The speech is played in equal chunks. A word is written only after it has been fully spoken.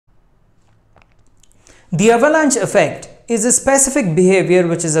The avalanche effect is a specific behavior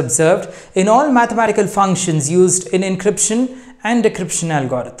which is observed in all mathematical functions used in encryption and decryption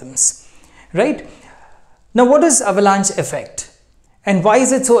algorithms, right? Now, what is avalanche effect and why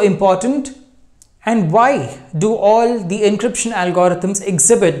is it so important, and why do all the encryption algorithms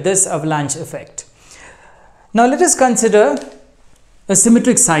exhibit this avalanche effect? Now, let us consider a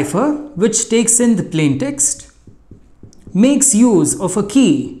symmetric cipher which takes in the plain text, makes use of a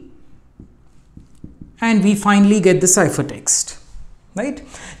key, and we finally get the ciphertext, right?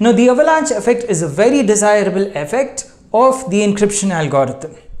 Now, the avalanche effect is a very desirable effect of the encryption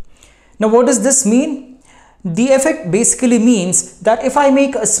algorithm. Now, what does this mean? The effect basically means that if I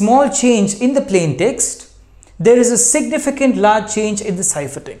make a small change in the plain text, there is a significant large change in the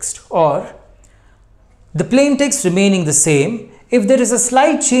ciphertext, or the plain text remaining the same. If there is a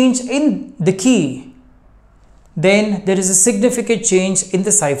slight change in the key, then there is a significant change in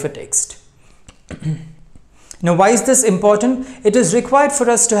the ciphertext. Now, why is this important? It is required for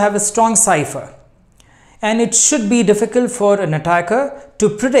us to have a strong cipher, and it should be difficult for an attacker to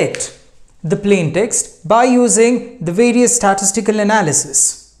predict the plain text by using the various statistical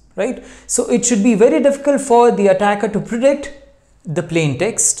analysis, right? So it should be very difficult for the attacker to predict the plain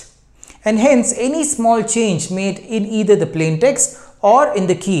text, and hence any small change made in either the plain text or in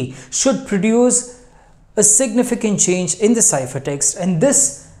the key should produce a significant change in the ciphertext, and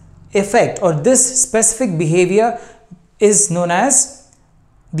this effect or this specific behavior is known as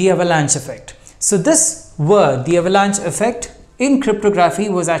the avalanche effect. So this word, the avalanche effect, in cryptography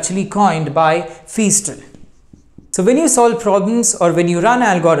was actually coined by Feastel. So when you solve problems or when you run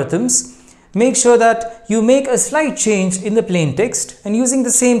algorithms, make sure that you make a slight change in the plain text, and using the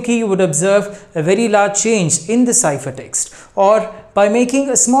same key you would observe a very large change in the ciphertext, or by making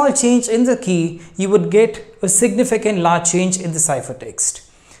a small change in the key you would get a significant large change in the ciphertext.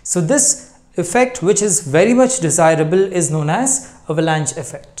 So this effect, which is very much desirable, is known as avalanche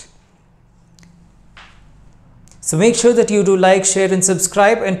effect. So make sure that you do like, share and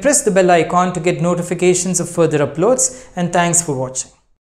subscribe, and press the bell icon to get notifications of further uploads, and thanks for watching.